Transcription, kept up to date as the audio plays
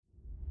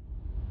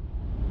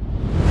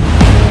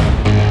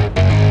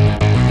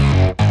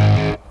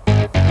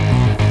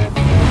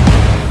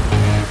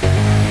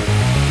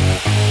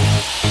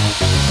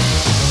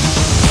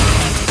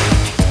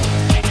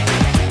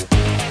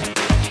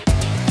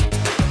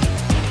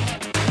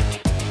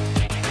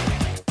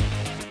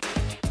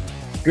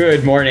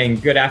Good morning,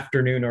 good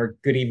afternoon, or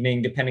good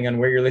evening, depending on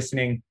where you're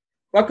listening.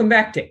 Welcome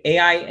back to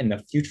AI and the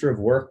Future of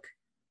Work.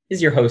 This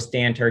is your host,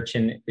 Dan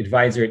Turchin,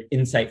 advisor at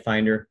Insight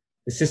Finder,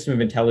 the system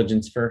of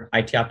intelligence for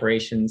IT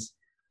operations,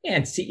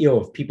 and CEO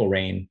of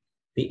PeopleRain,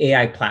 the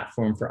AI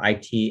platform for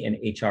IT and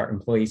HR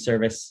employee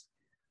service.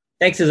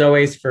 Thanks as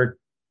always for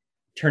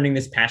turning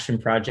this passion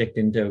project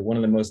into one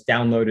of the most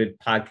downloaded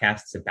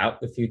podcasts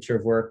about the future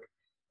of work.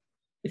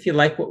 If you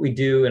like what we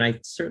do, and I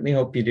certainly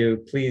hope you do,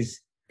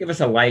 please give us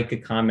a like, a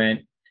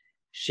comment,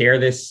 share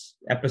this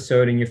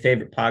episode in your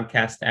favorite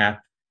podcast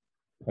app.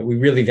 We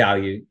really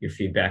value your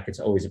feedback. It's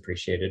always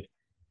appreciated.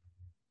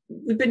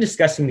 We've been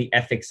discussing the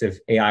ethics of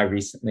AI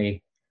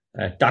recently.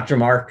 Dr.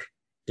 Mark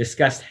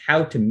discussed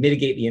how to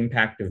mitigate the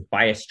impact of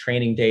biased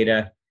training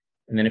data.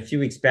 And then a few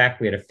weeks back,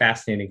 we had a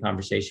fascinating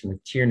conversation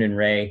with Tiernan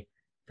Ray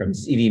from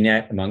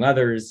ZDNet, among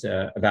others,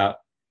 about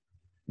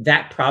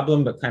that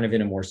problem, but kind of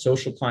in a more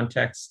social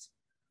context.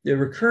 The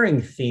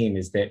recurring theme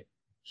is that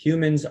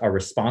humans are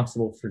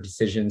responsible for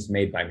decisions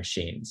made by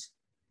machines.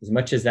 As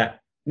much as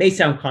that may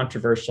sound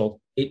controversial,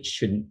 it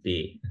shouldn't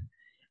be.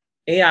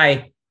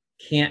 AI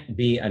can't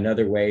be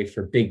another way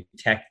for big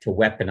tech to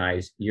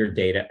weaponize your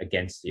data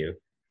against you.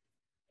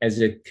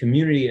 As a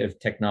community of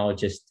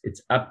technologists,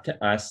 it's up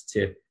to us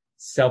to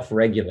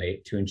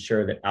self-regulate to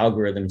ensure that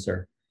algorithms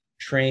are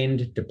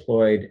trained,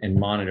 deployed, and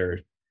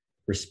monitored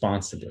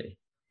responsibly.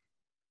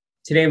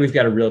 Today, we've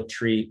got a real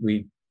treat.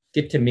 We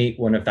get to meet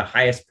one of the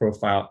highest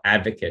profile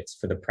advocates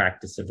for the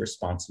practice of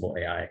responsible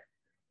AI.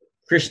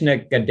 Krishna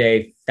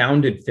Gadde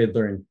founded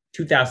Fiddler in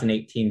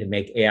 2018 to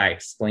make AI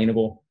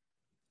explainable.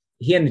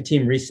 He and the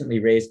team recently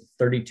raised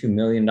a $32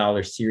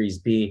 million Series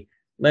B,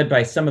 led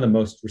by some of the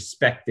most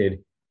respected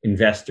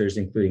investors,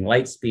 including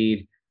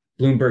Lightspeed,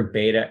 Bloomberg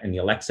Beta, and the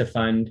Alexa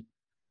Fund.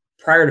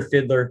 Prior to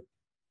Fiddler,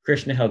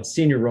 Krishna held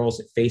senior roles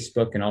at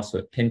Facebook and also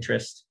at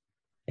Pinterest.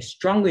 I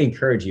strongly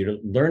encourage you to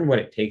learn what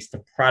it takes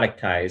to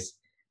productize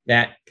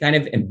that kind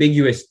of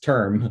ambiguous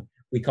term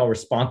we call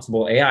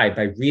responsible AI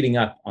by reading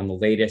up on the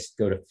latest.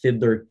 Go to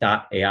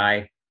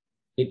fiddler.ai.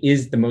 It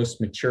is the most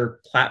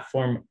mature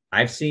platform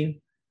I've seen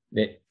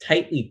that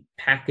tightly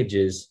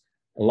packages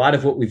a lot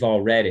of what we've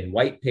all read in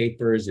white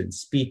papers and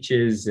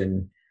speeches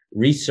and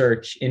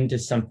research into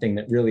something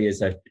that really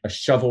is a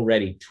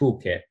shovel-ready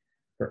toolkit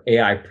for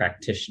AI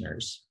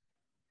practitioners.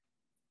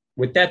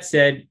 With that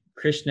said,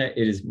 Krishna,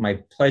 it is my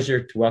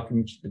pleasure to welcome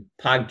you to the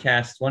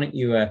podcast. Why don't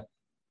you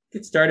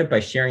get started by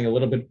sharing a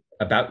little bit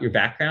about your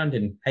background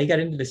and how you got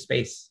into this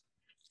space?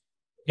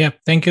 Yeah,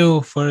 thank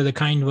you for the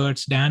kind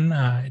words, Dan.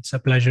 It's a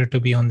pleasure to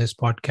be on this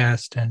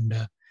podcast.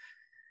 And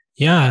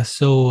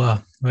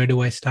where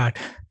do I start?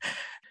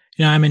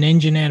 I'm an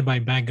engineer by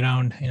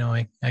background.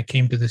 I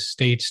came to the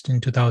States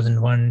in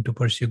 2001 to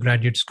pursue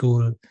graduate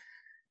school.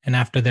 And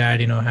after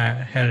that,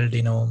 I held,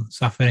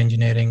 software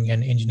engineering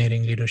and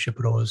engineering leadership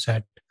roles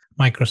at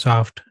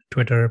Microsoft,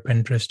 Twitter,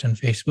 Pinterest, and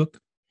Facebook.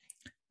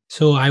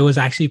 So I was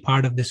actually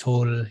part of this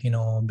whole,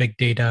 big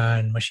data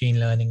and machine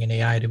learning and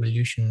AI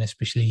revolution,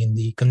 especially in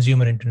the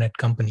consumer internet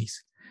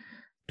companies,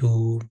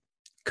 to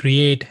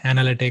create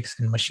analytics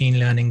and machine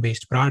learning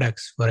based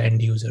products for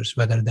end users,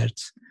 whether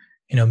that's,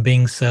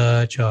 Bing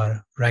search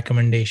or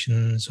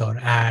recommendations or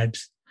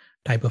ads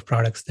type of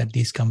products that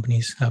these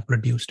companies have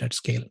produced at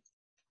scale.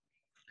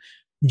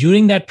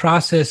 During that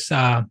process,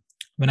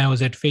 when I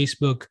was at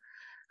Facebook,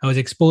 I was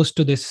exposed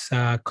to this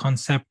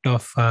concept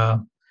of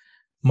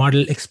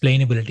model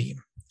explainability.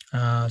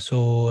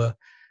 So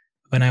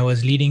when I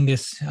was leading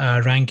this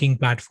ranking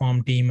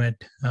platform team in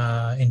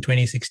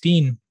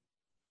 2016,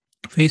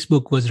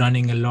 Facebook was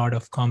running a lot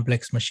of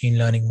complex machine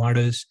learning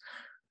models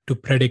to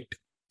predict,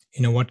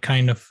 what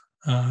kind of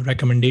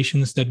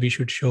recommendations that we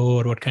should show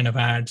or what kind of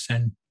ads.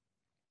 And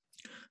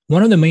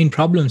one of the main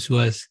problems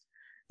was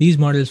these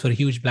models were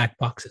huge black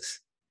boxes.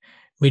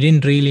 We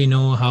didn't really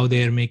know how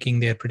they're making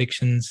their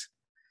predictions.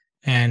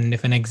 And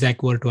if an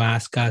exec were to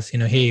ask us,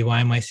 hey, why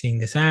am I seeing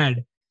this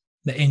ad?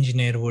 The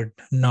engineer would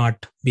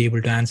not be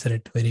able to answer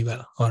it very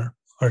well, or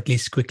at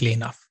least quickly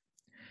enough.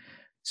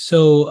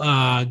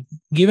 So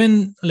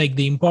given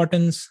the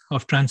importance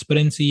of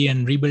transparency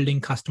and rebuilding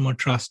customer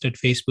trust at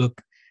Facebook,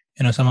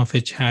 some of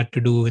which had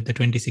to do with the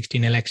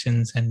 2016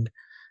 elections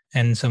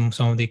and some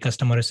of the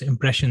customers'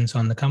 impressions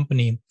on the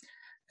company,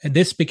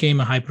 this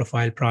became a high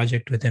profile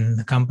project within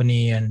the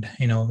company. And,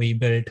 we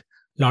built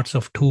lots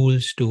of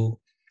tools to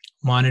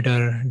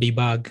monitor,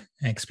 debug,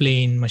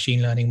 explain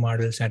machine learning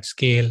models at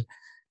scale,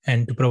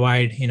 and to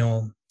provide,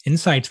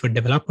 insights for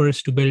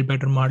developers to build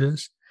better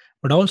models,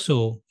 but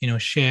also,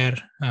 share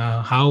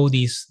how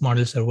these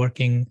models are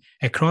working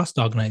across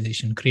the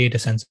organization, create a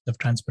sense of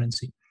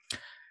transparency.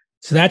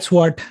 So that's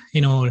what,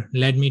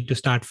 led me to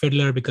start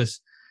Fiddler, because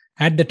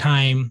at the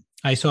time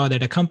I saw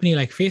that a company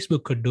like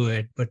Facebook could do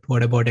it, but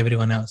what about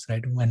everyone else,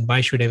 right? And why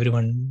should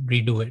everyone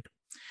redo it?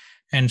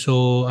 And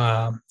so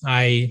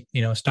I,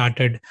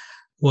 started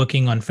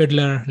working on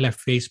Fiddler, left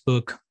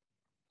Facebook,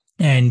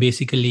 and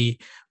basically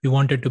we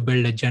wanted to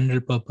build a general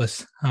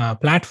purpose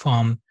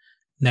platform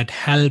that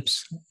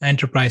helps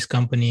enterprise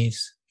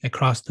companies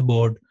across the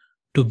board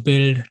to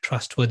build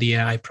trustworthy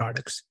AI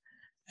products.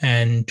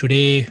 And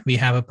today we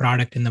have a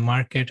product in the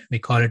market. We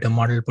call it a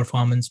model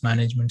performance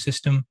management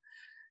system.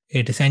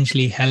 It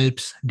essentially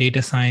helps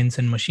data science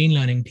and machine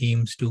learning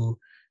teams to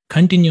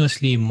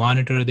continuously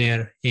monitor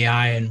their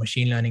AI and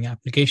machine learning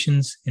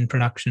applications in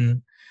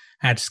production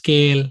at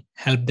scale,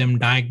 help them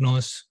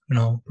diagnose,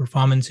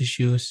 performance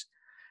issues,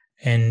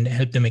 and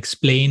help them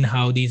explain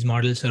how these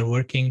models are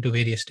working to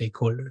various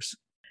stakeholders.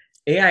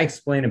 AI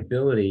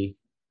explainability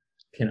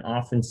can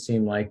often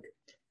seem like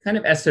kind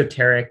of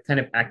esoteric, kind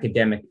of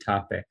academic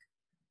topic.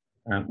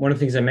 One of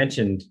the things I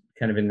mentioned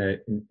kind of in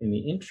the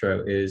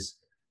intro is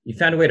you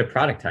found a way to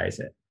productize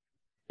it.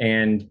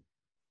 And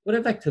what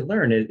I'd like to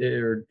learn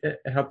or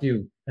help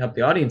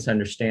the audience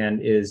understand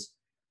is,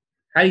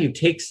 how do you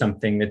take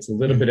something that's a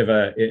little bit of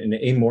an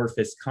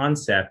amorphous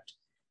concept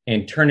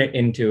and turn it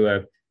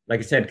into like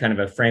I said, kind of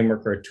a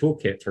framework or a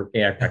toolkit for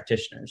AI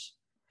practitioners?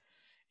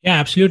 Yeah,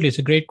 absolutely. It's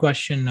a great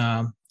question.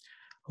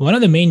 One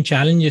of the main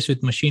challenges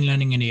with machine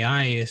learning and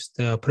AI is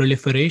the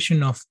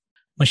proliferation of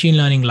machine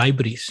learning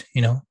libraries.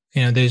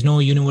 There's no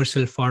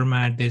universal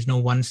format. There's no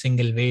one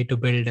single way to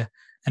build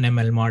an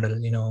ML model.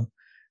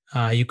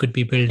 You could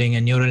be building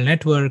a neural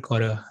network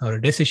or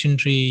a decision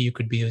tree. You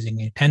could be using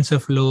a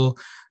TensorFlow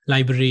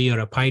library or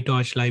a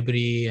PyTorch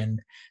library, and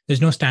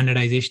there's no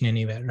standardization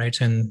anywhere, right?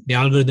 And the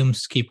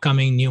algorithms keep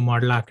coming, new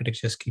model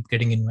architectures keep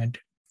getting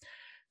invented.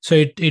 So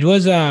it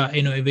was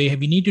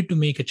we needed to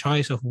make a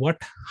choice of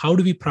how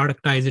do we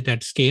productize it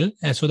at scale,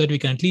 so that we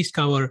can at least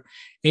cover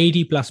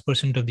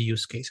 80+% of the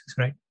use cases,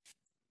 right?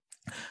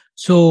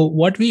 So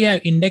what we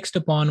have indexed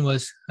upon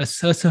was a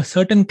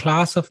certain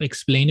class of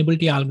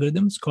explainability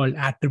algorithms called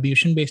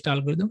attribution-based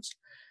algorithms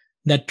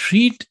that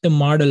treat the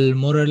model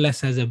more or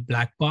less as a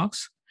black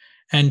box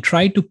and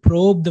try to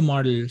probe the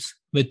models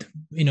with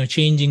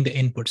changing the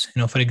inputs.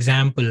 For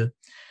example,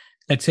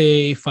 let's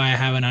say if I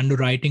have an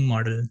underwriting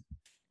model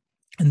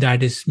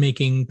that is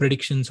making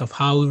predictions of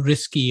how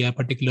risky a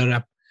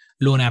particular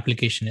loan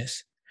application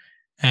is,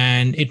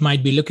 and it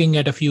might be looking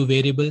at a few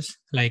variables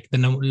like the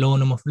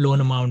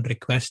loan amount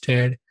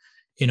requested,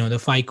 the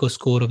FICO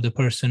score of the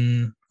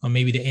person, or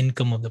maybe the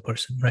income of the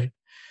person, right?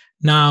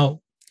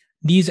 Now,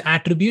 these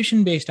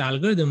attribution-based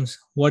algorithms,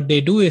 what they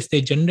do is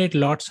they generate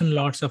lots and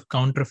lots of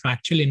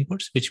counterfactual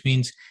inputs, which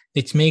means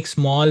it makes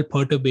small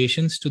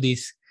perturbations to the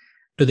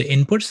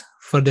inputs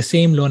for the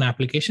same loan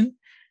application,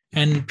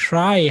 and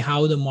try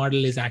how the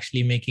model is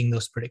actually making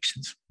those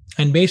predictions.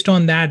 And based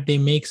on that, they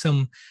make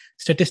some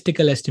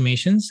statistical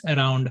estimations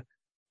around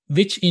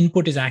which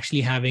input is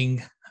actually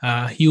having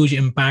a huge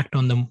impact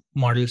on the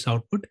model's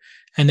output,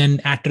 and then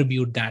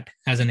attribute that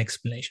as an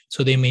explanation.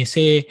 So they may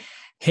say,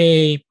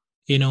 hey,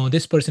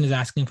 this person is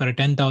asking for a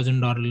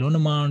 $10,000 loan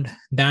amount.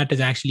 That is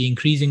actually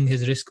increasing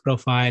his risk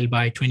profile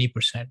by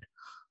 20%.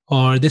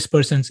 Or this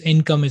person's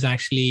income is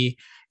actually,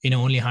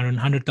 only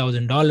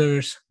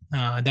 $100,000.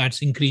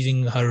 That's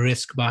increasing her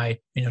risk by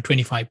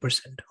 25%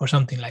 or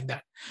something like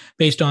that,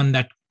 based on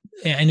that,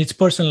 and it's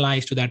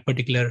personalized to that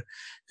particular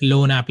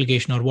loan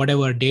application or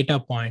whatever data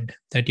point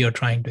that you're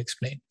trying to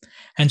explain.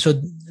 And so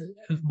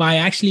by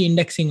actually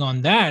indexing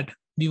on that,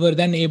 we were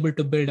then able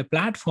to build a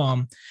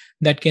platform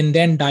that can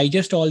then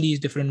digest all these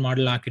different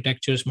model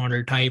architectures,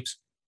 model types,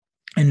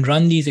 and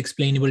run these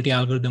explainability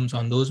algorithms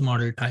on those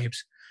model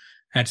types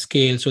at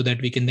scale, so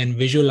that we can then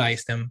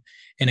visualize them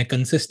in a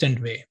consistent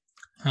way.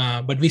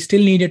 But we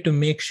still needed to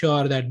make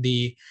sure that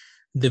the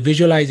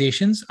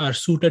visualizations are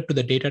suited to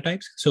the data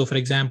types. So for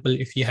example,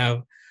 if you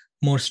have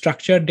more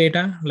structured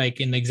data, like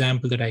in the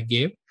example that I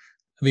gave,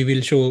 we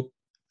will show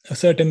a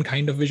certain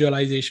kind of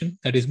visualization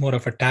that is more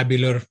of a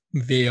tabular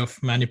way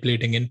of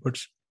manipulating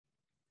inputs.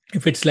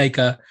 If it's like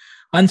a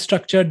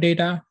unstructured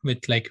data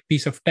with like a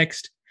piece of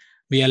text,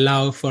 we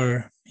allow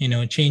for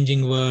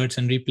changing words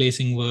and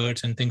replacing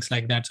words and things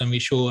like that. So we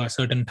show a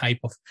certain type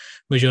of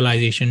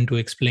visualization to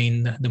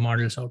explain the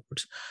model's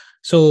outputs.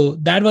 So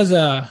that was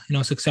a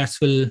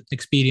successful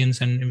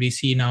experience, and we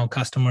see now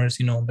customers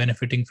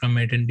benefiting from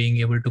it and being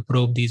able to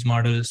probe these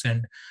models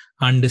and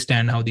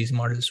understand how these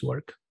models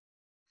work.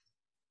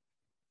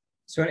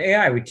 So in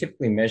AI, we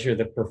typically measure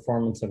the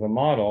performance of a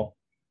model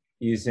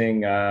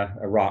using a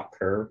ROC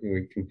curve.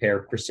 We compare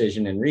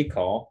precision and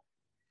recall.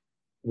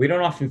 We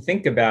don't often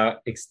think about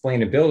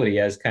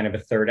explainability as kind of a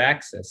third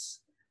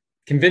axis.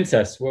 Convince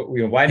us,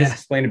 why does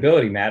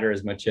explainability matter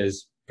as much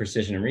as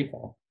precision and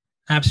recall?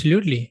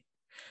 Absolutely.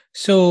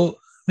 So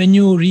when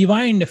you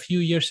rewind a few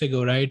years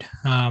ago, right,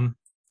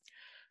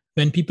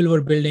 when people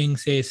were building,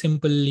 say,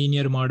 simple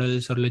linear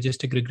models or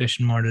logistic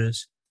regression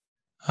models,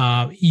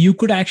 you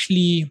could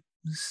actually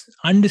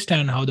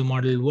understand how the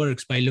model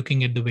works by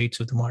looking at the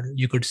weights of the model.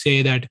 You could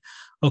say that,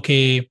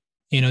 okay,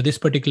 this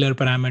particular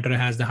parameter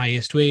has the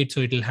highest weight, so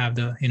it'll have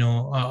the,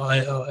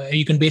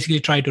 you can basically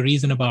try to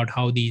reason about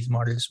how these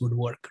models would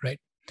work, right?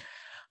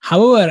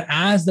 However,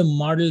 as the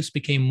models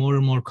became more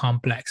and more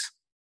complex,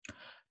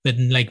 with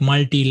like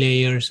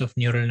multi-layers of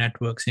neural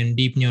networks and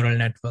deep neural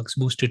networks,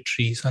 boosted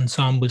trees,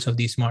 ensembles of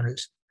these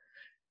models,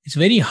 it's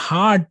very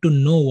hard to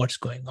know what's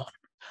going on.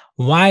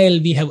 While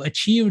we have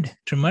achieved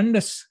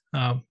tremendous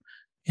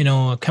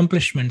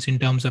accomplishments in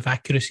terms of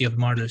accuracy of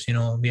models.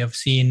 We have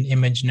seen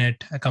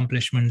ImageNet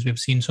accomplishments. We've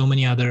seen so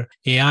many other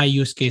AI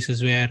use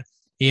cases where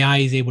AI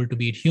is able to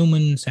beat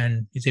humans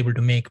and is able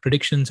to make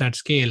predictions at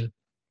scale.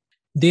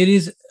 There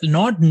is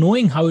not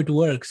knowing how it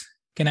works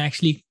can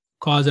actually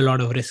cause a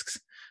lot of risks.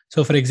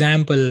 So, for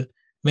example,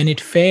 when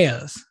it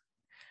fails,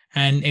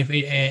 and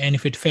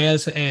if it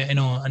fails, for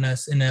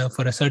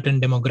a certain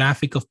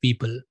demographic of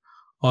people,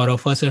 or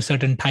for a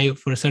certain type,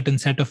 for a certain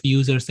set of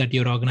users that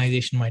your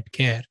organization might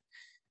care,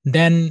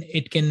 then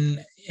it can.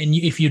 And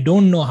if you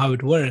don't know how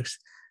it works,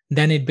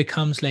 then it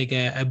becomes like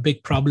a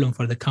big problem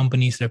for the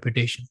company's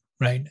reputation,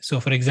 right? So,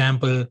 for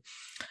example,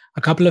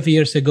 a couple of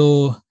years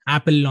ago,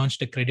 Apple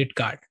launched a credit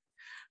card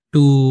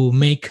to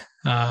make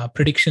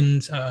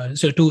predictions.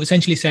 So to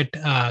essentially set,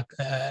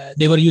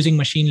 they were using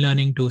machine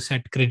learning to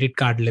set credit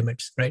card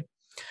limits, right?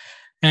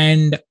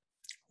 And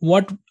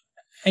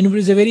it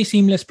was a very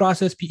seamless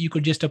process. You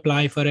could just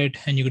apply for it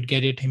and you could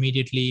get it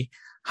immediately.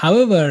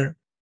 However,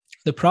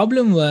 the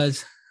problem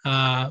was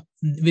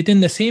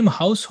within the same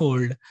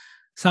household,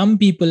 some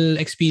people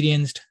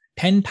experienced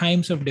 10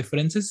 times of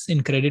differences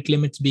in credit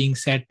limits being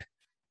set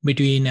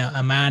between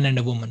a man and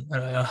a woman, or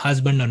a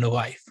husband and a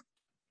wife.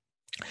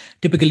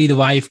 Typically, the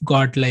wife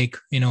got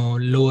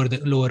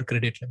lower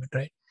credit limit,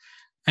 right?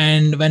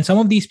 And when some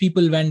of these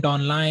people went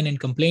online and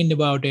complained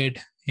about it,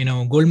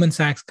 Goldman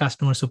Sachs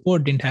customer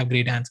support didn't have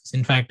great answers.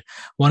 In fact,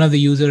 one of the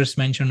users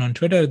mentioned on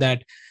Twitter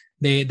that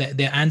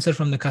the answer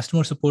from the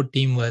customer support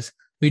team was,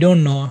 "We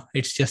don't know,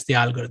 it's just the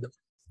algorithm."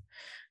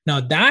 Now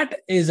that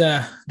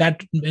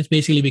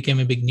basically became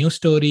a big news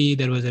story.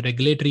 There was a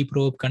regulatory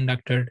probe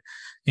conducted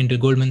into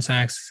Goldman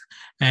Sachs,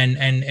 and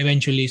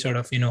eventually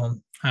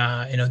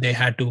they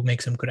had to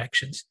make some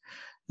corrections.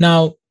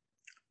 Now,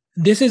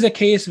 this is a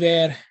case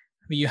where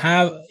you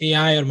have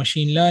AI or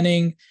machine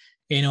learning,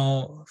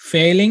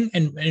 failing,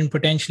 and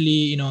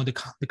potentially,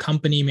 the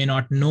company may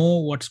not know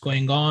what's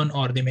going on,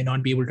 or they may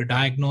not be able to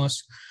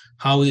diagnose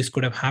how this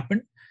could have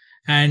happened.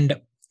 And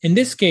in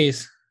this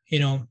case,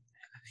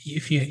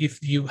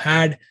 if you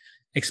had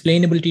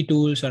explainability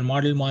tools or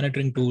model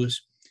monitoring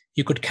tools,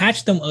 you could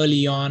catch them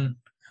early on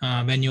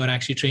when you are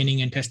actually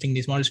training and testing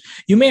these models.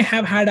 You may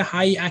have had a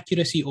high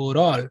accuracy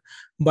overall,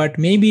 but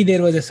maybe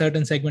there was a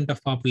certain segment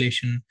of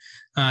population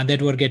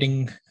that were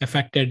getting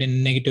affected in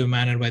a negative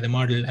manner by the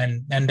model,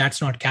 and that's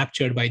not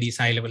captured by these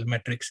high-level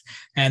metrics.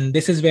 And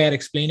this is where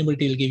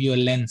explainability will give you a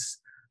lens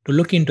to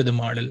look into the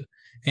model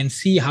and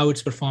see how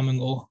it's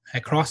performing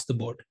across the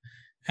board,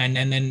 and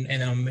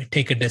then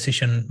take a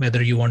decision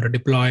whether you want to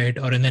deploy it,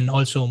 and then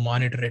also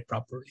monitor it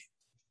properly.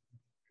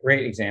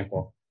 Great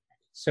example.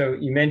 So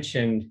you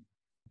mentioned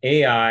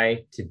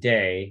AI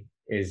today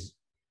is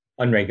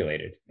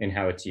unregulated in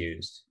how it's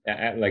used.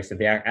 Like I said,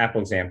 the Apple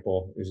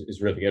example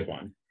is a really good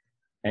one.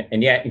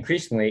 And yet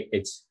increasingly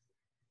it's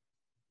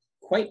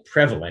quite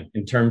prevalent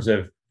in terms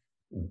of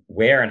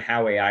where and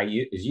how AI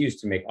is used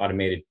to make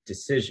automated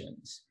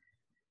decisions.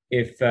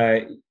 If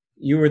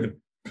you were the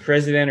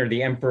president or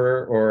the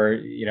emperor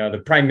or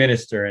the prime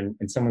minister,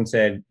 and someone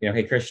said,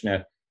 "Hey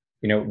Krishna,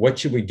 what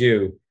should we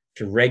do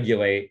to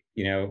regulate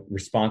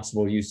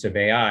responsible use of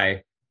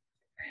AI?"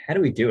 How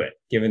do we do it,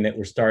 given that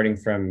we're starting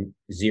from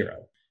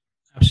zero?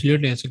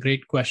 Absolutely, that's a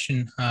great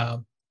question. I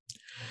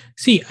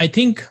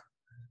think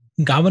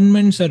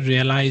governments are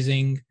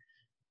realizing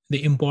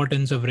the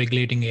importance of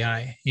regulating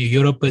AI.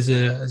 Europe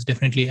is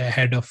definitely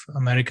ahead of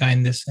America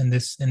in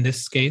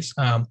this case.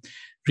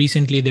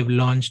 Recently, they've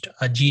launched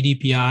a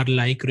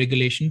GDPR-like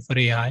regulation for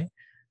AI,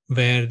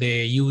 where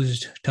they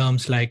used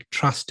terms like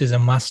trust is a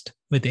must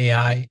with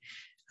AI.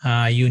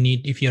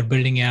 If you're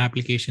building AI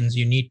applications,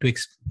 you need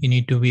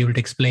to be able to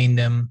explain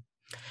them,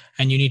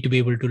 and you need to be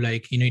able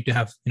to you need to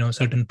have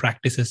certain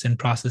practices and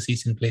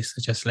processes in place,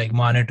 such as like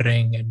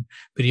monitoring and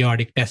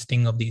periodic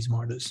testing of these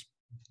models.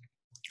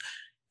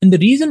 And the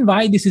reason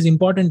why this is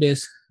important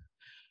is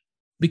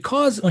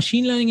because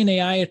machine learning and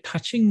AI are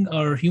touching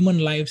our human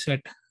lives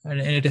at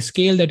a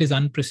scale that is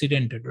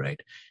unprecedented, right?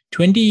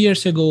 20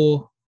 years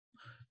ago,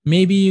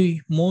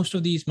 maybe most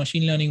of these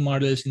machine learning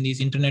models in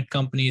these internet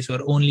companies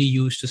were only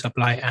used to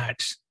supply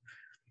ads.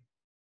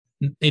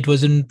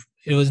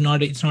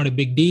 It's not a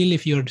big deal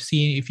if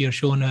you're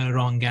shown a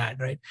wrong ad,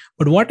 right?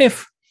 But what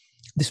if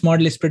this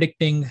model is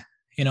predicting,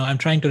 I'm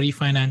trying to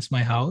refinance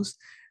my house,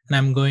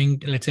 and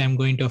let's say I'm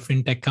going to a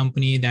fintech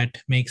company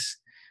that makes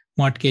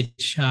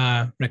mortgage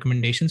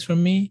recommendations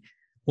from me.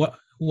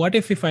 What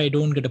if I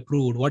don't get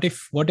approved? What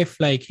if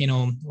if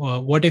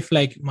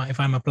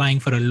I'm applying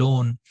for a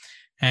loan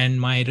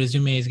and my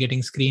resume is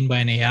getting screened by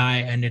an AI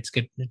and it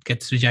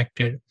gets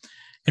rejected?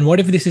 And what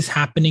if this is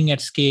happening at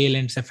scale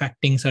and it's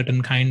affecting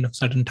certain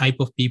type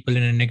of people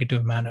in a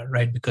negative manner,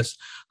 right? Because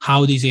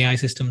how these AI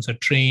systems are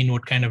trained,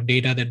 what kind of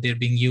data that they're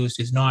being used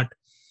is not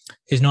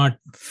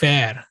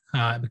fair,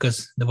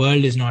 because the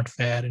world is not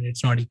fair and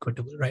it's not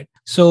equitable, right?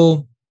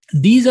 So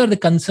these are the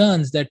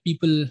concerns that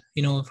people,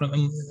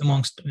 from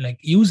amongst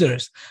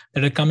users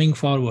that are coming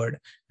forward,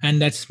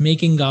 and that's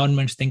making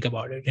governments think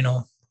about it.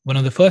 One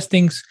of the first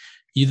things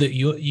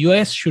the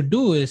US should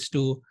do is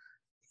to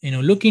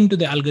look into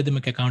the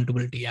Algorithmic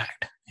Accountability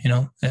Act.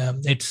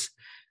 It's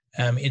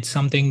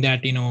something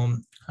that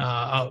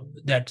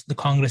that the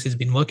Congress has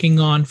been working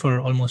on for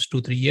almost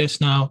 2-3 years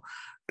now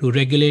to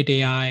regulate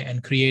AI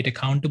and create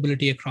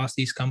accountability across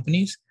these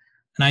companies.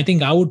 And I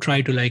think I would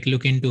try to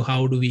look into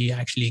how do we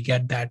actually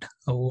get that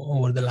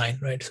over the line,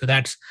 right? So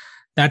that's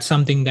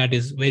something that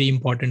is very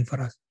important for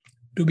us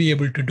to be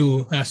able to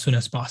do as soon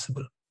as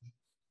possible.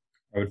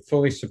 I would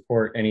fully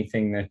support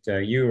anything that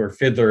you or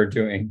Fiddler are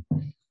doing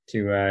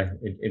to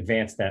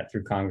advance that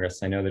through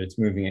Congress. I know that it's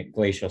moving at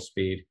glacial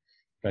speed,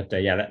 but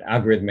that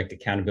Algorithmic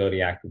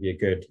Accountability Act would be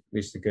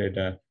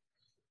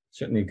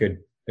certainly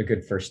a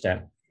good first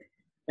step.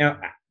 Now,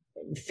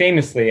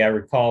 famously, I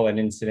recall an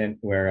incident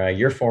where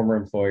your former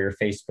employer,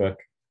 Facebook,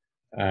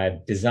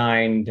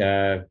 designed,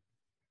 I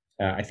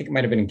think it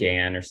might have been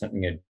GAN or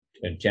something,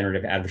 a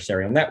generative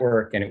adversarial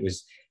network, and it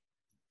was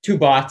two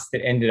bots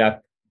that ended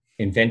up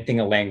inventing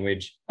a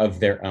language of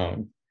their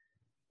own.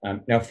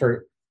 Now,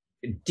 for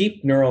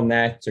deep neural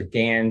nets or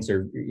GANs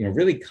or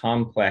really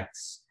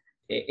complex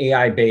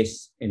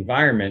AI-based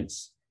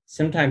environments,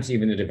 sometimes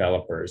even the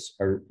developers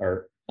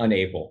are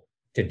unable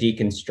to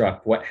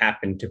deconstruct what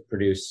happened to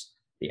produce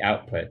the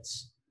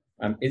outputs.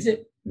 Is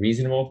it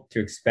reasonable to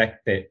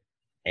expect that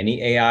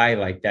any AI,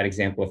 like that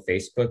example of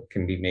Facebook,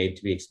 can be made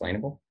to be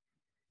explainable?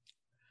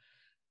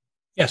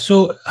 Yeah,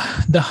 so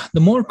the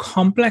more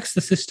complex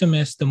the system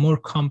is, the more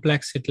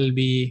complex it will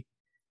be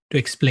to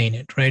explain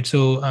it, right?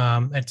 So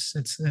it's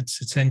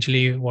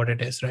essentially what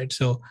it is, right?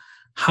 So,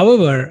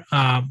 however,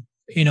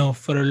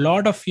 for a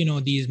lot of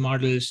these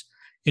models,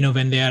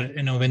 when they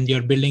are when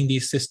you're building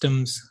these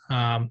systems,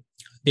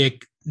 they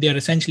are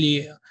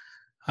essentially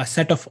a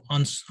set of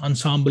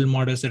ensemble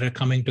models that are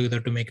coming together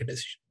to make a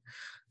decision.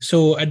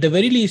 So at the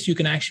very least, you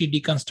can actually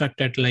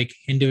deconstruct at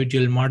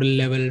individual model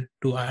level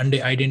to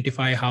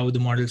identify how the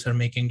models are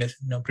making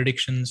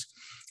predictions,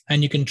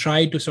 and you can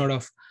try to sort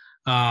of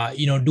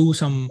do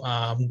some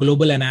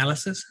global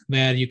analysis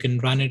where you can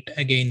run it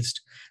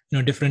against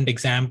different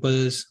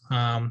examples,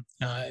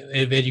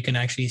 where you can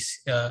actually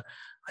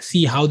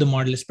see how the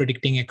model is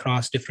predicting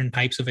across different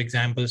types of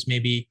examples.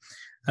 Maybe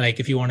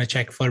if you want to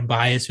check for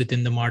bias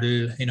within the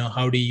model,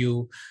 how do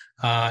you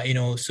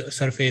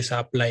surface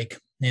up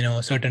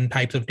certain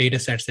types of data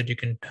sets that you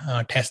can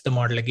test the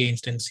model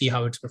against and see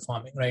how it's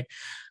performing, right?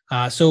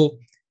 So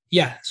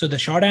the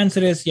short answer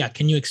is,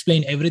 can you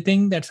explain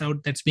everything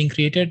that's being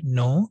created?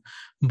 No,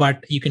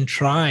 but you can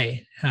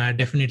try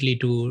definitely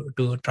to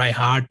try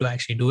hard to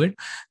actually do it.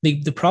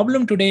 The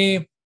problem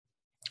today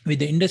with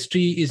the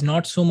industry is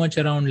not so much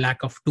around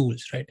lack of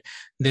tools, right?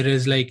 There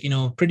is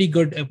pretty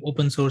good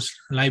open source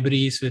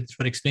libraries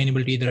for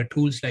explainability. There are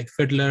tools like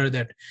Fiddler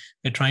that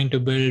they're trying to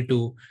build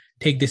to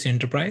take this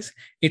enterprise.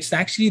 It's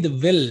actually the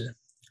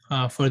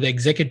will for the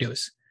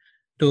executives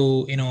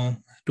to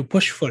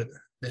push for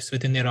this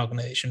within their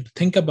organization, to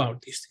think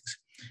about these things,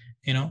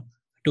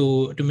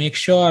 to make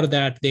sure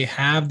that they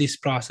have this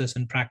process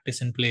and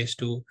practice in place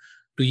to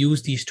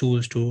use these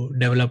tools to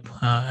develop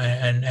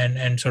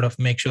and sort of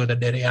make sure that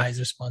their AI is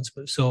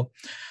responsible. So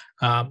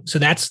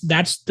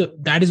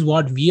that is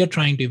what we are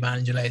trying to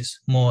evangelize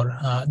more.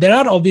 There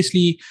are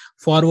obviously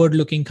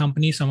forward-looking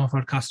companies. Some of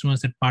our customers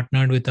that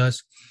partnered with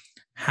us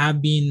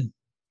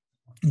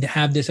they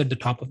have this at the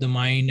top of the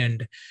mind,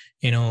 and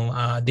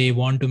they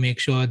want to make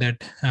sure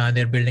that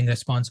they're building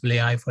responsible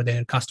AI for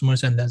their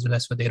customers and as well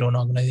as for their own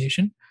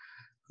organization.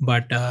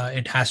 But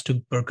it has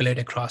to percolate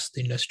across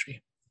the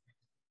industry.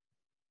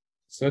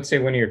 So let's say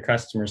one of your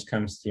customers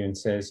comes to you and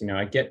says,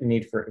 I get the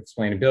need for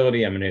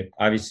explainability. I'm going to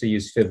obviously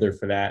use Fiddler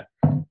for that.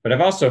 But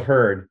I've also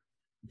heard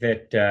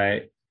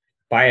that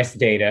biased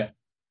data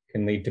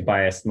can lead to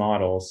biased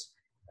models.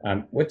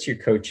 What's your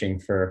coaching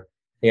for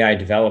AI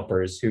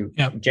developers who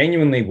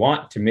genuinely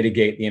want to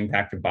mitigate the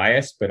impact of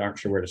bias, but aren't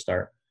sure where to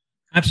start?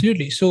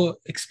 Absolutely. So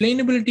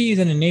explainability is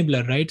an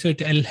enabler, right? So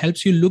it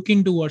helps you look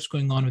into what's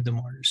going on with the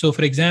model. So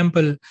for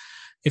example,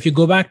 if you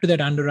go back to that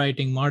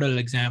underwriting model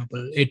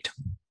example,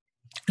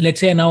 let's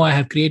say now I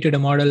have created a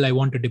model, I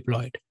want to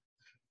deploy it.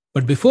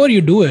 But before you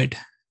do it,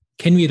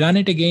 can we run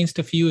it against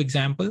a few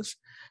examples?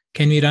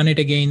 Can we run it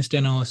against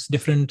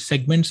different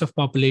segments of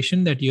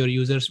population that your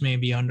users may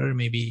be under?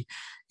 Maybe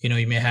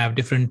you may have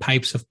different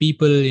types of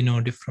people,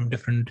 from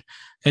different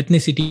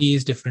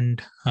ethnicities,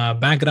 different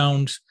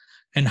backgrounds,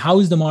 and how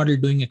is the model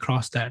doing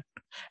across that?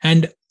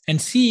 And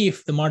see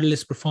if the model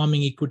is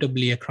performing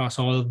equitably across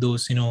all of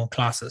those,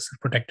 classes,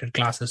 protected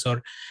classes,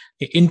 or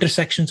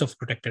intersections of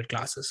protected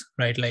classes,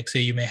 right? Like say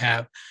you may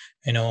have,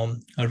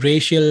 a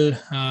racial,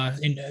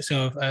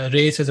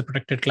 race as a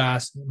protected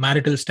class,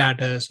 marital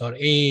status, or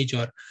age,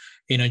 or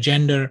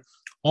gender.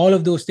 All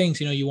of those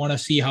things, you want to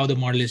see how the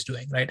model is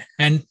doing, right?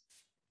 And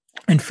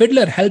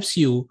Fiddler helps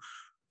you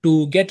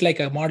to get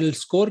a model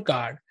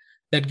scorecard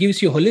that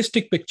gives you a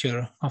holistic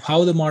picture of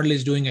how the model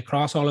is doing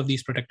across all of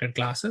these protected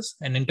classes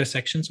and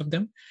intersections of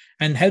them,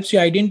 and helps you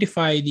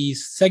identify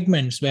these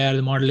segments where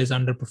the model is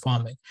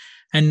underperforming.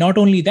 And not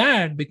only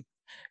that,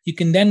 you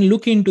can then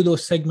look into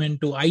those segments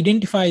to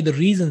identify the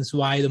reasons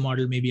why the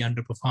model may be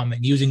underperforming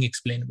using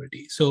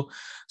explainability. So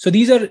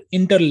these are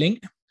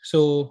interlinked.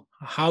 So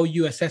how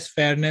you assess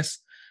fairness,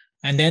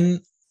 and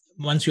then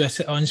once you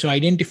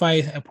identify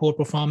a poor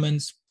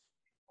performance,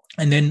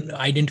 and then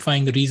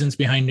identifying the reasons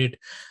behind it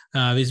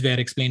is where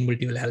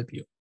explainability will help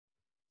you.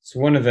 So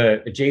one of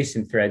the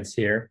adjacent threads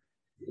here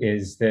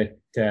is that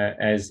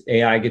as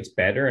AI gets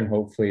better and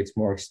hopefully it's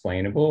more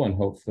explainable and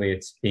hopefully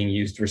it's being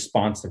used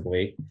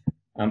responsibly,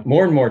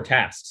 more and more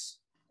tasks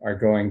are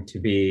going to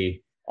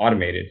be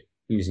automated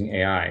using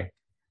AI.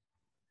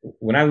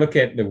 When I look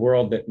at the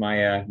world that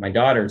my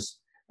daughters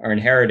are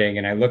inheriting,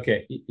 and I look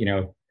at,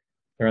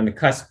 they're on the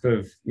cusp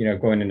of,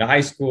 going into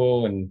high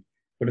school, and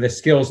what are the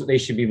skills that they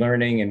should be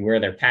learning and where are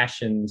their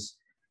passions,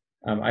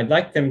 I'd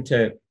like them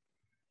to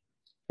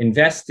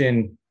invest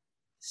in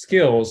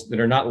skills that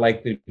are not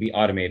likely to be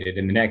automated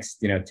in the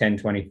next 10,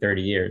 20,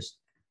 30 years.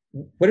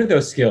 What are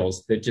those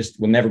skills that just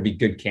will never be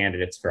good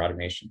candidates for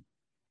automation?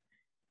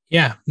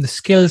 Yeah, the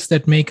skills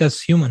that make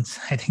us humans.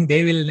 I think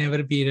they will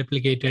never be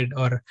replicated,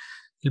 or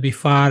will be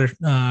far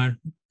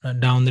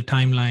down the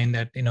timeline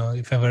that,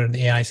 if ever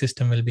the AI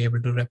system will be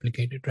able to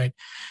replicate it, right?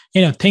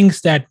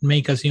 Things that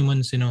make us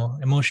humans,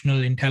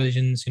 emotional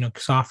intelligence,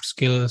 soft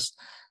skills,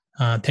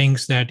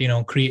 things that,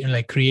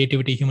 like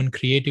creativity, human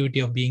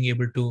creativity of being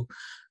able to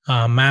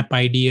map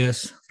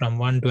ideas from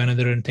one to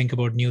another and think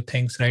about new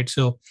things, right?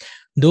 So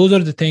those are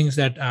the things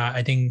that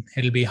I think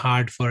it'll be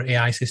hard for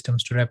AI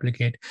systems to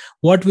replicate.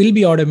 What will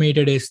be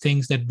automated is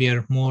things that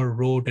were more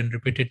rote and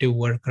repetitive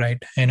work,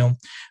 right?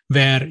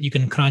 Where you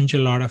can crunch a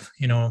lot of,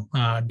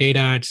 data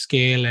at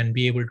scale and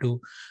be able to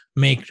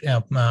make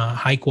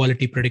high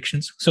quality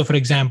predictions. So for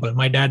example,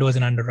 my dad was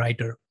an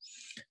underwriter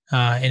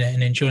in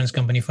an insurance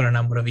company for a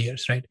number of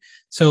years, right?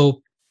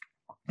 So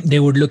they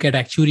would look at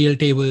actuarial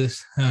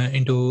tables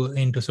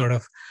into sort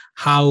of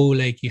how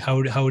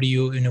do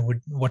you,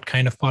 what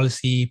kind of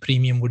policy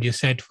premium would you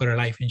set for a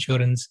life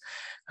insurance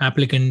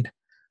applicant.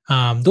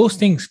 Those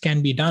things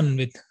can be done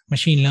with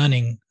machine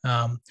learning,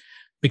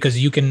 because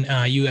you can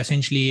you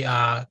essentially you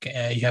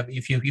have,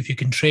 if you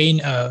can train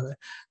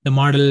the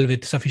model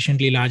with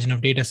sufficiently large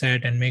enough data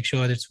set and make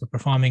sure that it's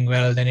performing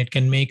well, then it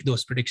can make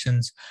those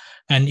predictions.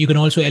 And you can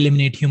also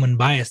eliminate human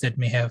bias that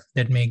may have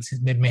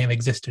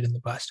existed in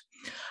the past.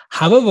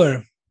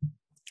 However,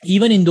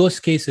 even in those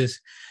cases,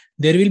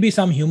 there will be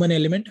some human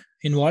element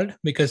involved,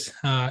 because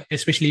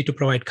especially to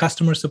provide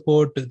customer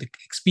support, the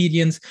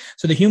experience.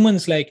 So the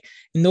humans, like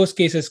in those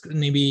cases,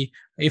 maybe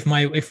if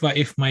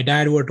my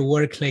dad were to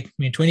work like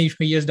 20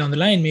 years down the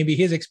line, maybe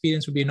his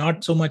experience would be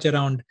not so much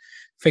around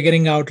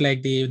figuring out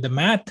like the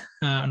math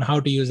on how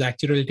to use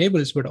actuarial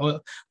tables,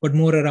 but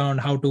more around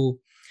how to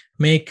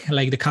make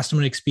like the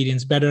customer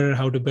experience better,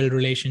 how to build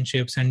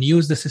relationships and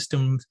use the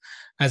systems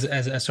as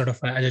a sort of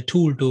as a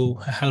tool to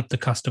help the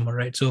customer,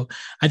 right? So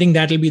I think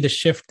that will be the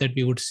shift that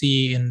we would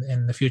see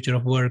in the future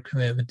of work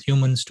with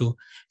humans, to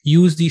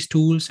use these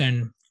tools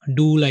and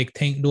do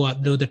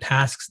the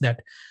tasks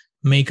that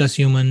make us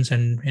humans.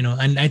 And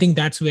and I think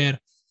that's where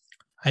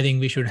I think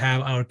we should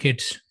have our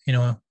kids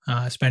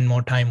spend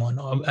more time on,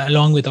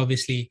 along with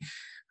obviously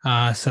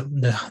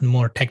the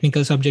more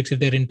technical subjects if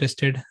they're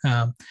interested.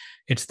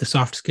 It's the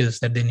soft skills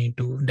that they need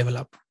to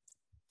develop.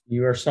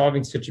 You are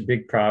solving such a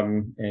big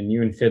problem, and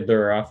you and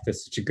Fiddler are off to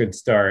such a good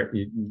start.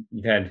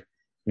 You've had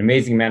an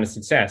amazing amount of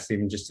success,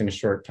 even just in a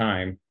short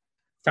time.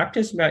 Talk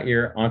to us about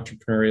your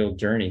entrepreneurial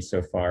journey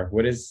so far.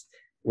 What has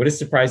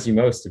surprised you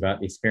most about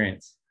the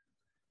experience?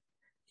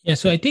 Yeah,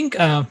 so I think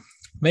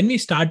when we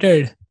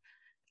started,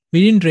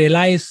 we didn't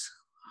realize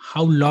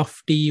how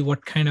lofty,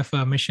 what kind of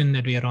a mission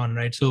that we are on,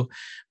 right? So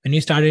when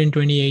we started in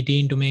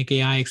 2018 to make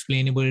AI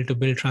explainable, to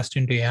build trust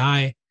into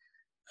AI,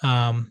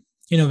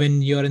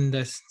 when you're in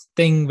this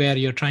thing where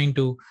you're trying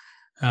to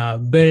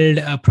build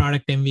a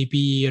product MVP,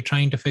 you're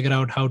trying to figure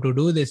out how to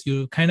do this,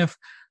 you kind of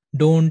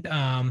don't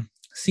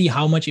see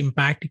how much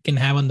impact it can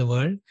have on the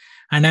world.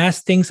 And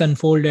as things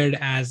unfolded,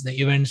 as the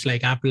events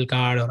like Apple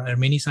Card or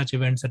many such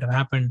events that have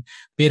happened,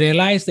 we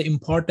realized the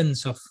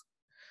importance of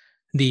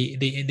the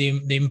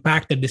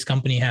impact that this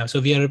company has.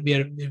 So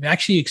we're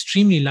actually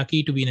extremely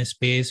lucky to be in a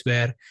space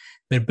where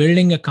we're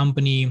building a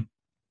company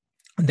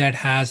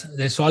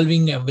they're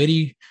solving a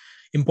very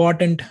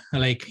important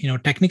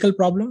technical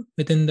problem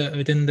within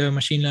the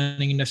machine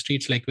learning industry.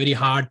 It's like very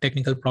hard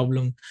technical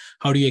problem.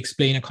 How do you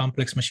explain a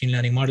complex machine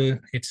learning model?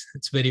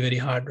 It's very, very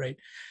hard, right?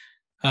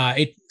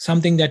 It's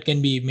something that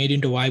can be made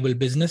into viable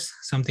business,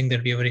 something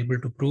that we were able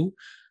to prove.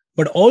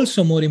 But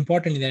also more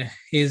importantly, that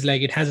is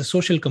like it has a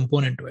social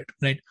component to it,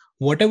 right?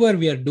 Whatever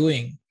we are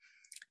doing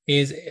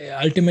is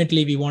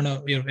ultimately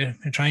we're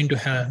trying to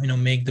have,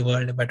 make the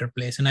world a better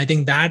place. And I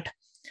think that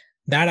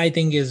I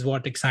think is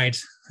what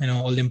excites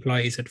all the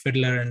employees at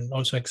Fiddler, and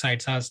also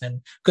excites us.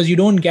 And because you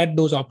don't get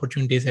those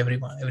opportunities every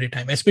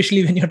time,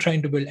 especially when you're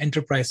trying to build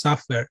enterprise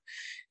software,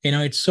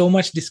 it's so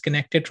much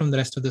disconnected from the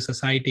rest of the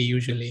society.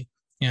 Usually,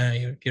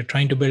 you're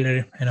trying to build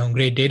a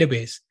great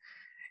database.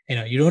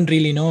 You don't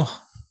really know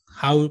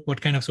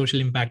what kind of social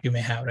impact you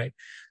may have, right?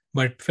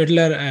 But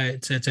Fiddler,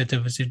 it's a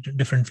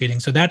different feeling.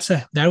 So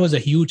that was a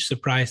huge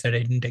surprise that I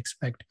didn't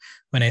expect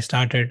when I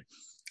started.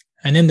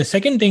 And then the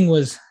second thing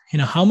was,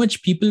 how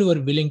much people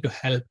were willing to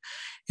help.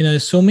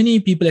 So many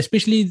people,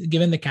 especially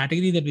given the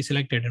category that we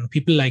selected, and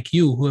people like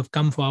you who have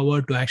come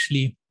forward to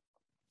actually,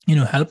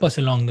 help us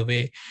along the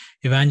way,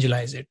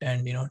 evangelize it,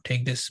 and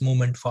take this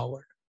movement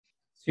forward.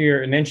 So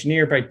you're an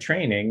engineer by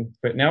training,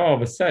 but now all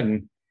of a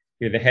sudden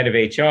you're the head of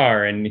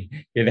HR and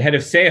you're the head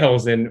of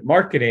sales and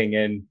marketing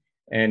and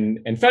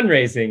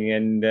fundraising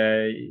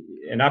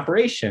and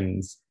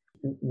operations.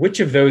 Which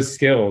of those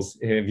skills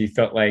have you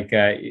felt like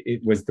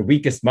it was the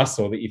weakest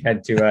muscle that you've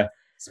had to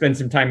spend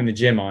some time in the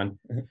gym on?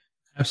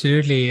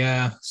 Absolutely.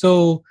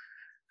 So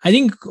I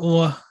think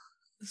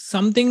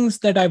some things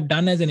that I've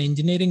done as an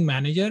engineering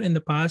manager in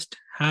the past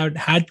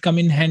had come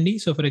in handy.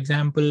 So for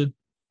example,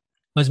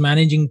 I was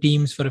managing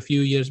teams for a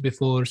few years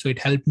before. So it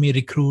helped me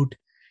recruit.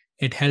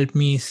 It helped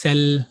me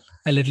sell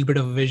a little bit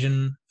of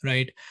vision,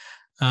 right?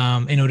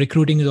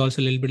 Recruiting is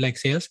also a little bit like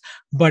sales.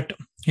 But,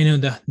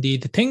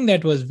 the thing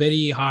that was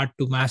very hard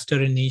to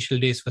master in the initial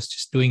days was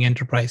just doing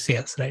enterprise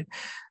sales, right?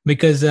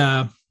 Because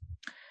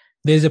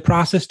there's a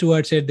process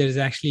towards it. There's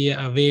actually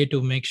a way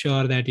to make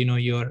sure that,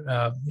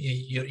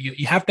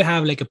 you have to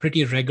have like a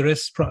pretty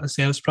rigorous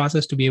sales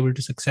process to be able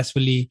to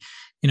successfully,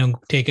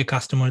 take a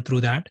customer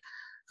through that.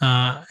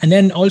 And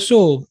then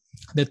also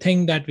the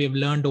thing that we've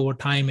learned over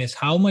time is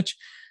how much,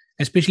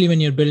 especially when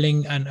you're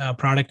building a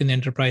product in the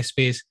enterprise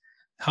space,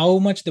 how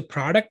much the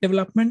product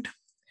development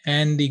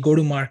and the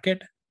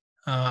go-to-market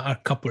are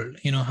coupled.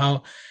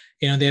 How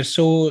they're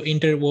so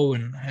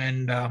interwoven,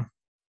 and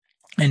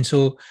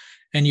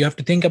you have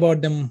to think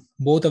about them,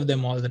 both of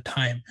them, all the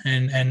time.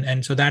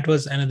 And so that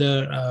was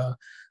another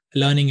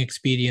learning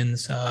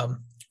experience.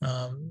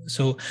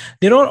 So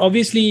there are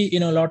obviously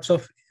lots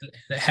of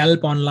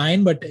help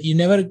online, but you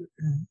never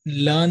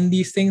learn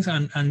these things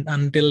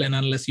until and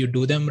unless you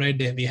do them, right?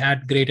 We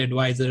had great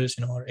advisors,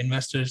 our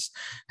investors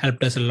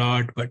helped us a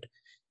lot, but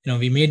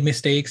we made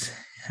mistakes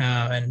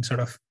and sort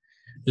of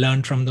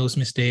learned from those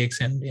mistakes,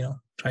 and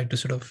tried to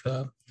sort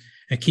of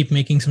keep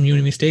making some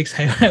new mistakes,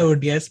 I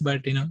would guess.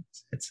 But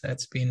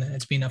it's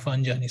been a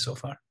fun journey so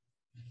far.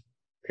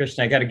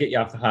 Krishna, I got to get you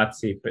off the hot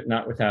seat, but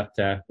not without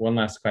one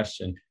last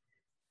question.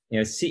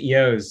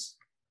 CEOs,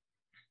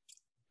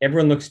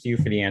 everyone looks to you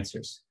for the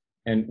answers,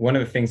 and one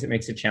of the things that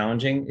makes it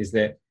challenging is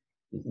that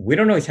we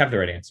don't always have the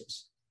right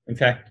answers. In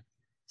fact,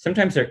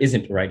 sometimes there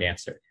isn't a right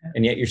answer,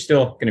 and yet you're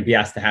still going to be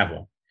asked to have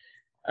one.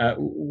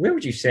 Where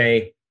would you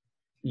say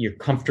you're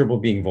comfortable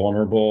being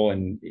vulnerable?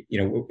 And,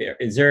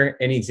 is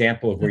there any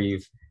example of where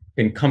you've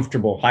been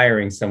comfortable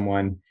hiring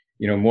someone,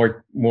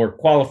 more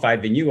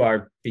qualified than you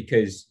are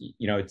because,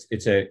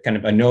 it's a kind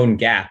of a known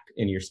gap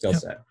in your skill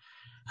set?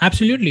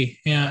 Absolutely.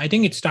 Yeah. I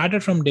think it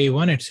started from day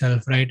one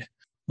itself, right?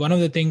 One of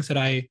the things that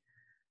I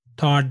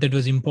thought that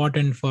was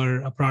important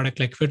for a product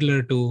like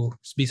Fiddler to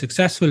be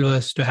successful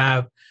was to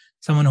have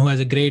someone who has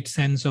a great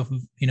sense of,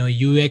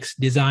 UX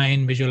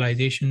design,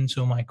 visualization.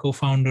 So my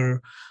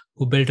co-founder,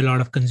 who built a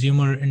lot of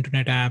consumer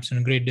internet apps and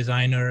a great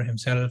designer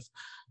himself,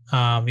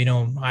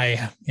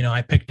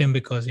 I picked him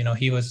because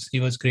he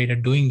was great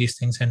at doing these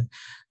things,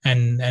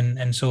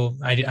 and so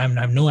I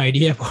have no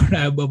idea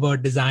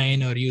about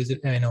design or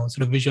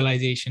sort of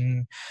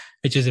visualization,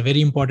 which is a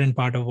very important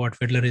part of what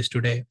Fiddler is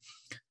today.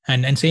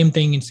 And same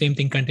thing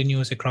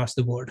continues across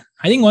the board.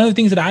 I think one of the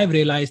things that I've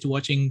realized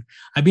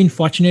I've been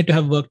fortunate to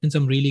have worked in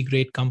some really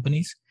great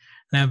companies.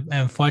 And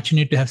I'm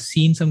fortunate to have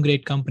seen some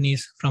great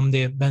companies from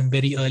their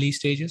very early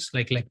stages.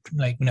 Like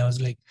when I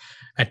was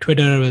at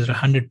Twitter, it was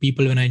 100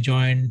 people when I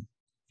joined.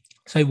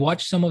 So I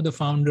watched some of the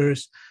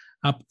founders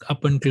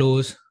up and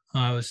close.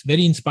 I was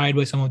very inspired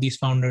by some of these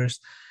founders,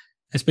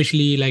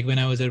 especially like when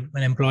I was an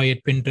employee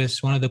at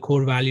Pinterest. One of the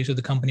core values of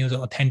the company was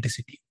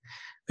authenticity,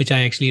 which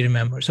I actually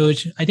remember. So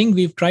I think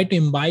we've tried to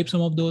imbibe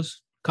some of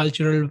those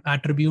cultural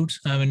attributes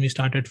when we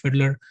started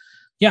Fiddler.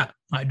 Yeah.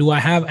 Do I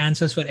have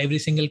answers for every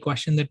single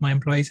question that my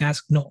employees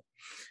ask? No.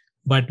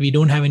 But we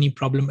don't have any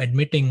problem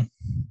admitting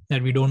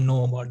that we don't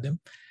know about them.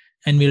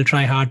 And we'll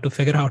try hard to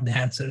figure out the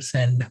answers.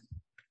 And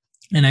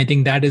I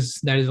think that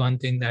is one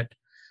thing that,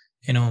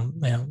 we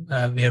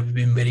have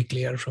been very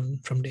clear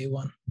from day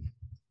one.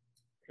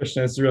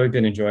 Krishna, it's really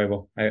been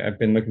enjoyable. I've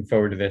been looking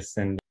forward to this.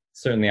 And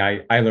certainly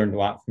I learned a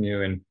lot from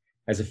you. And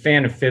as a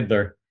fan of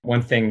Fiddler,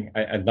 one thing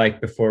I'd like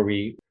before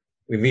we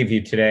leave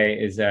you today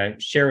is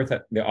share with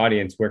the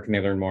audience, where can they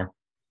learn more?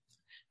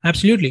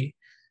 Absolutely.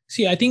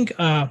 See, I think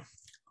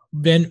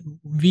when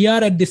we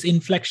are at this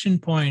inflection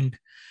point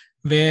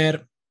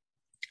where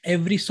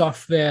every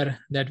software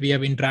that we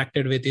have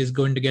interacted with is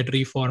going to get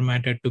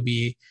reformatted to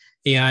be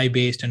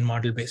AI-based and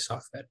model-based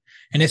software.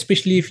 And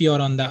especially if you're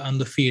on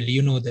the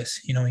field,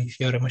 this, if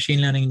you're a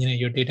machine learning engineer,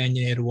 you're a data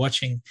engineer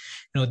watching,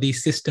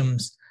 these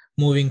systems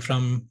moving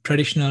from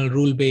traditional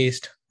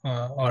rule-based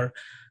or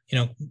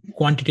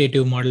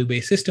quantitative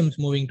model-based systems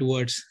moving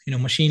towards,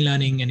 machine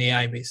learning and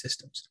AI-based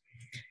systems.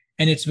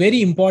 And it's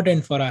very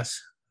important for us,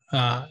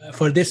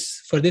 for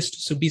this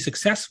to be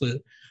successful,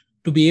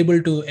 to be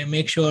able to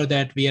make sure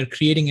that we are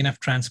creating enough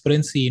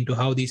transparency into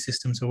how these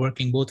systems are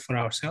working, both for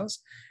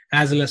ourselves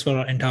as well as for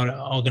our entire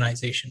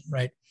organization,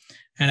 right?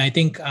 And I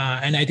think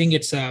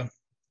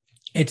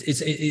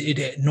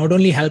it not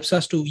only helps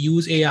us to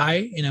use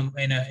AI in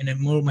a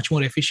much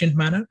more efficient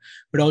manner,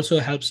 but also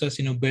helps us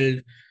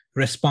build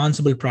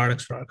responsible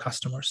products for our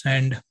customers.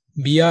 And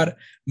we are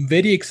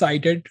very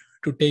excited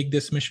to take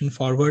this mission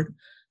forward,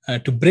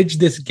 to bridge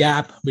this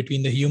gap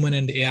between the human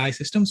and the AI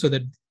system, so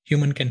that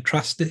human can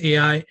trust the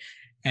AI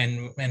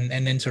and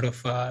then sort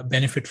of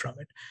benefit from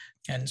it.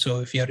 And so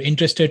if you're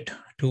interested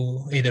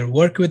to either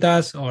work with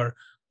us or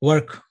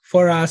work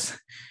for us,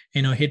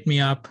 hit me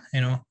up,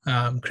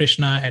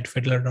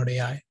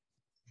 Krishna@Fiddler.ai.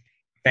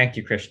 Thank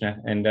you,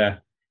 Krishna. And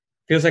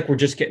feels like we're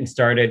just getting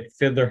started.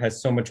 Fiddler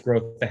has so much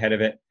growth ahead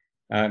of it.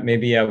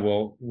 Maybe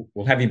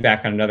we'll have you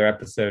back on another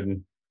episode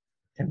and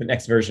have the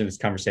next version of this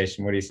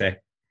conversation. What do you say?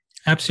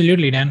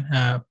 Absolutely, Dan.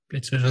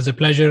 It was a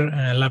pleasure,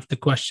 and I loved the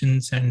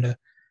questions, and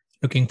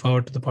looking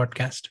forward to the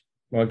podcast.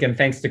 Well, again,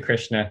 thanks to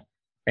Krishna.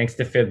 Thanks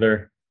to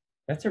Fiddler.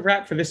 That's a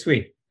wrap for this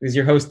week. This is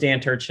your host, Dan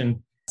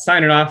Turchin,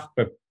 signing off,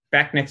 but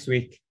back next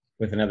week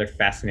with another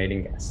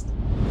fascinating guest.